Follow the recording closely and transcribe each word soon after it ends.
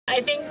I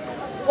think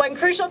one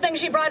crucial thing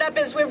she brought up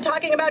is we're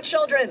talking about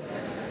children.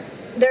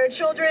 There are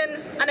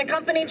children,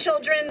 unaccompanied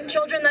children,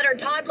 children that are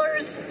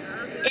toddlers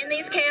in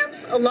these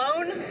camps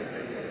alone.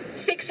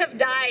 6 have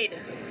died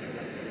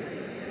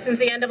since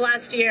the end of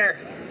last year.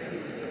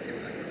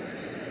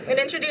 I'm going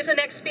to introduce the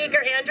next speaker,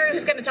 Andrew,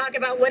 who's going to talk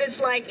about what it's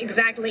like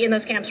exactly in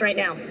those camps right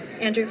now.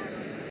 Andrew.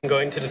 I'm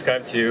going to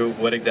describe to you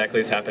what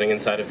exactly is happening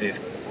inside of these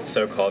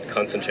so-called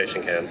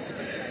concentration camps.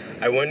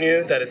 I warn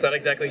you that it's not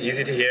exactly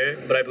easy to hear,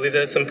 but I believe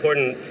that it's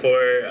important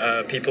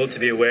for people to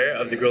be aware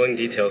of the grueling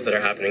details that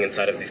are happening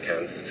inside of these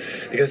camps.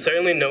 Because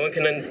certainly no one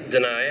can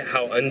deny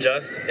how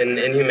unjust and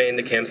inhumane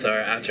the camps are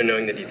after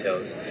knowing the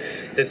details.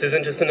 This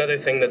isn't just another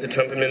thing that the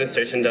Trump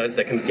administration does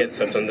that can get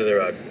swept under the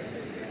rug.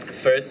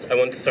 First, I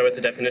want to start with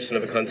the definition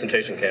of a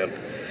concentration camp.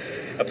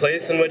 A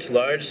place in which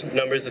large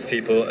numbers of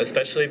people,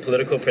 especially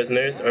political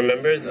prisoners or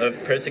members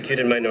of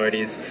persecuted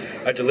minorities,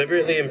 are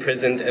deliberately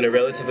imprisoned in a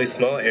relatively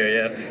small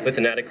area with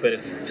inadequate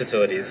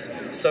facilities,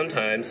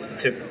 sometimes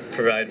to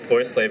provide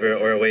forced labor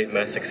or await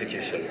mass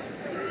execution.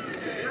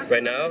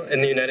 Right now,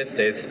 in the United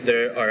States,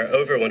 there are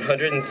over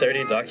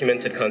 130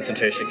 documented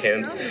concentration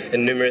camps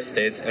in numerous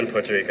states and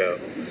Puerto Rico.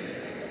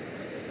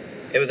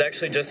 It was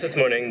actually just this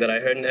morning that I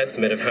heard an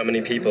estimate of how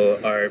many people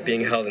are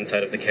being held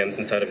inside of the camps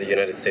inside of the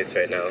United States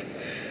right now.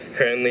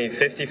 Currently,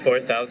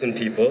 54,000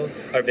 people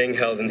are being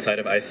held inside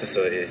of ICE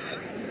facilities.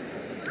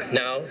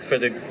 Now, for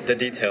the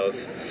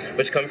details,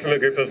 which come from a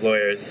group of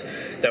lawyers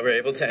that were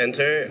able to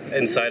enter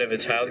inside of a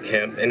child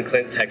camp in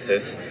Clint,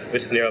 Texas,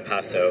 which is near El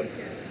Paso.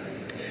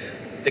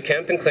 The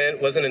camp in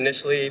Clint wasn't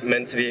initially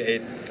meant to be a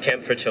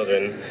camp for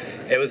children.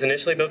 It was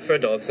initially built for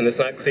adults, and it's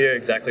not clear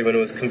exactly when it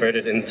was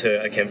converted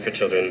into a camp for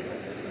children.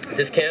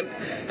 This camp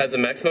has a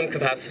maximum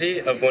capacity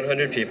of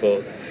 100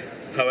 people.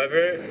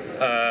 However,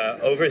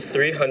 over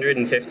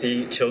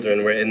 350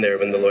 children were in there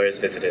when the lawyers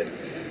visited.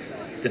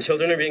 The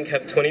children are being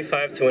kept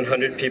 25 to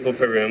 100 people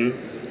per room,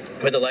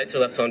 where the lights are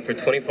left on for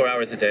 24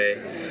 hours a day.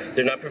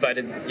 They're not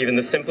provided even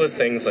the simplest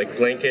things like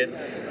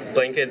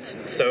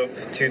blankets, soap,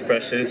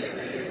 toothbrushes.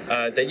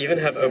 They even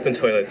have open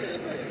toilets.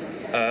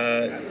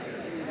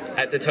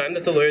 At the time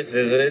that the lawyers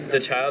visited, the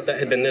child that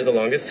had been there the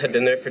longest had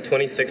been there for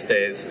 26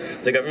 days.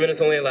 The government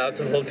is only allowed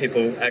to hold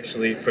people,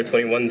 actually, for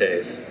 21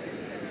 days.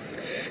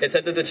 It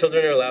said that the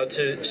children are allowed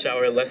to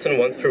shower less than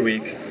once per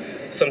week,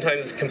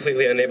 sometimes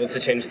completely unable to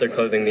change their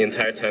clothing the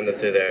entire time that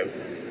they're there.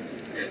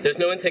 There's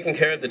no one taking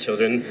care of the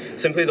children.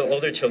 Simply the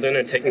older children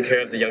are taking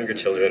care of the younger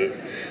children.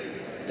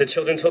 The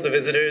children told the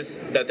visitors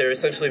that they're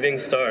essentially being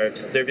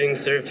starved. They're being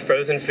served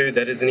frozen food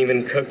that isn't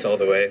even cooked all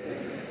the way.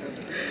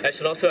 I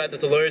should also add that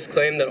the lawyers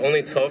claim that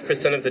only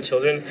 12% of the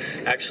children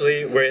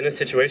actually were in a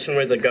situation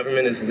where the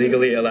government is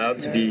legally allowed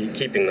to be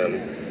keeping them.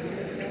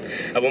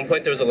 At one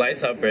point there was a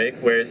lice outbreak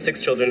where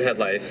 6 children had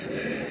lice.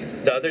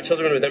 The other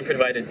children were then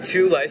provided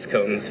 2 lice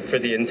combs for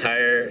the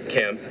entire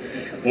camp.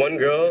 One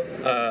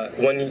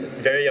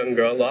very young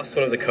girl, lost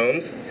one of the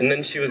combs, and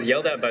then she was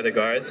yelled at by the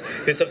guards,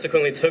 who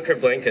subsequently took her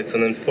blankets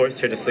and then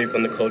forced her to sleep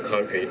on the cold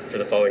concrete for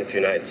the following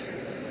few nights.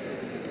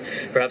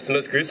 Perhaps the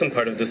most gruesome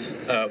part of this,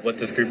 what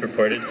this group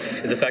reported,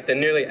 is the fact that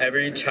nearly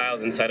every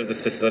child inside of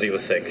this facility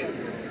was sick,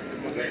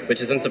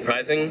 which isn't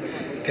surprising,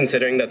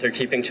 considering that they're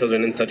keeping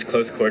children in such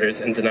close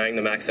quarters and denying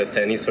them access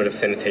to any sort of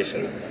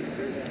sanitation.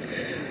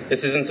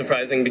 This isn't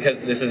surprising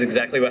because this is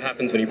exactly what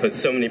happens when you put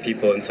so many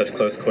people in such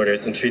close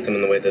quarters and treat them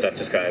in the way that I've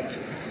described.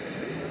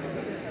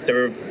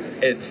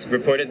 It's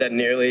reported that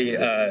nearly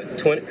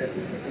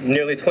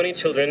 20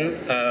 children,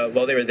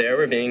 while they were there,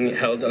 were being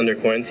held under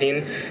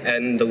quarantine,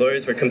 and the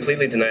lawyers were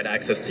completely denied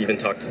access to even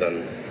talk to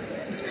them.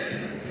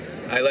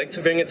 I like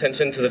to bring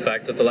attention to the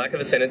fact that the lack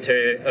of a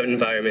sanitary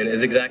environment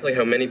is exactly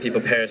how many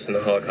people perished in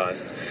the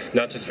Holocaust,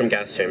 not just from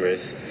gas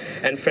chambers.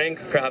 Anne Frank,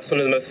 perhaps one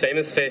of the most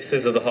famous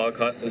faces of the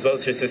Holocaust, as well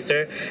as her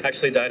sister,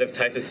 actually died of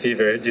typhus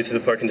fever due to the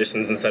poor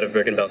conditions inside of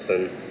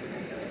Bergen-Belsen.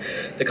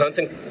 The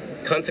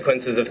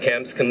consequences of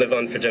camps can live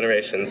on for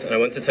generations, and I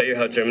want to tell you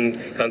how German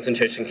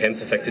concentration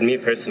camps affected me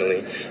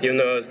personally, even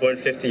though I was born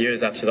 50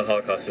 years after the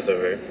Holocaust was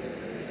over.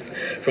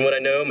 From what I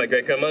know, my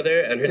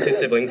great-grandmother and her 2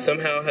 siblings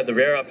somehow had the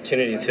rare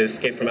opportunity to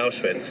escape from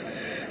Auschwitz.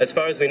 As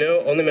far as we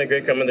know, only my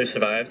great-grandmother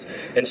survived,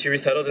 and she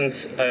resettled in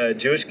a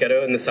Jewish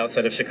ghetto in the south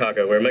side of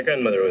Chicago, where my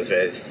grandmother was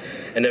raised.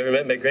 I never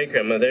met my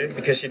great-grandmother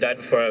because she died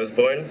before I was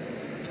born,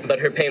 but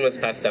her pain was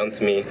passed down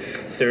to me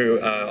through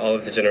all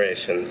of the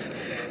generations.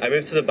 I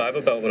moved to the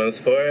Bible Belt when I was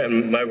 4,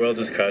 and my world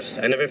was crushed.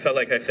 I never felt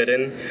like I fit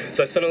in,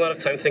 so I spent a lot of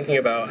time thinking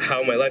about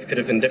how my life could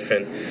have been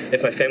different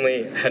if my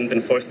family hadn't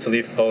been forced to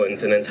leave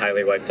Poland and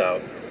entirely wiped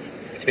out.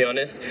 To be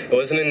honest, it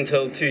wasn't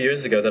until 2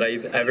 years ago that I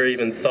ever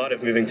even thought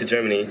of moving to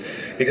Germany,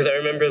 because I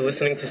remember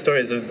listening to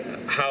stories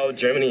of how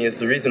Germany is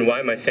the reason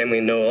why my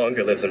family no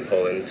longer lives in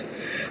Poland.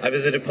 I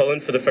visited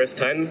Poland for the first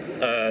time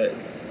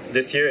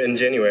this year in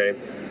January,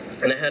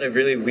 and I had a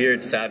really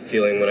weird, sad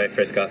feeling when I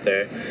first got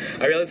there.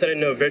 I realized that I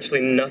know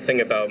virtually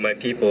nothing about my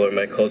people or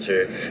my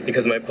culture,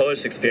 because my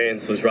Polish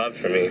experience was robbed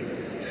from me.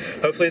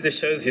 Hopefully this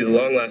shows you the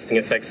long-lasting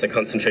effects that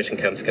concentration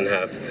camps can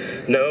have.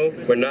 No,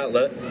 we're not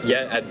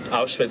yet at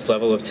Auschwitz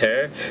level of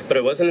terror, but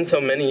it wasn't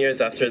until many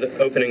years after the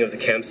opening of the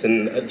camps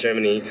in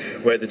Germany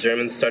where the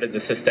Germans started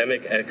the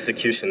systemic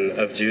execution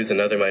of Jews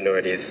and other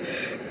minorities.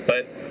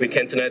 But we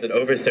can't deny that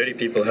over 30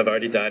 people have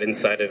already died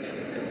inside of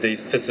the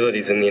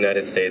facilities in the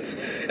United States,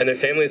 and their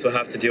families will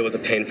have to deal with the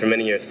pain for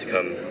many years to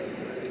come.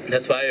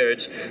 That's why I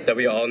urge that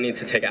we all need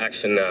to take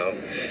action now.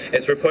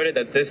 It's reported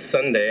that this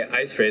Sunday,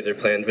 ice raids are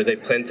planned where they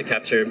plan to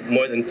capture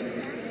more than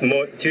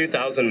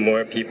 2,000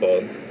 more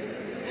people.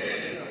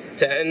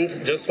 To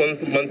end, just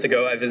 1 month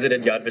ago, I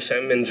visited Yad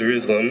Vashem in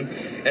Jerusalem,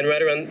 and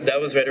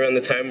that was right around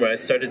the time where I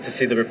started to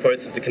see the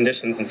reports of the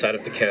conditions inside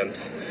of the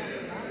camps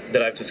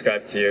that I've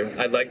described to you.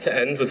 I'd like to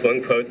end with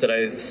one quote that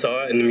I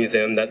saw in the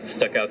museum that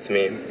stuck out to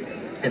me.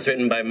 It's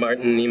written by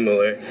Martin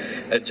Niemöller,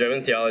 a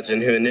German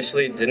theologian who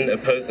initially didn't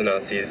oppose the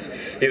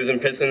Nazis. He was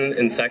imprisoned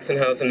in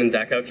Sachsenhausen and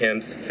Dachau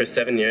camps for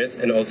 7 years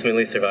and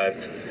ultimately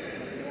survived.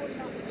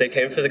 They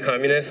came for the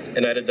communists,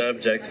 and I did not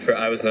object, for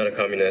I was not a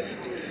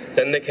communist.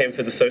 Then they came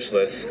for the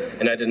socialists,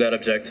 and I did not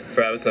object,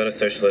 for I was not a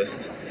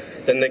socialist.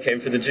 Then they came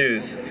for the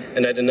Jews,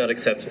 and I did not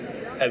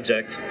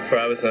object, for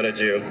I was not a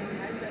Jew.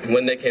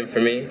 When they came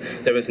for me,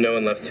 there was no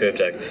one left to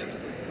object.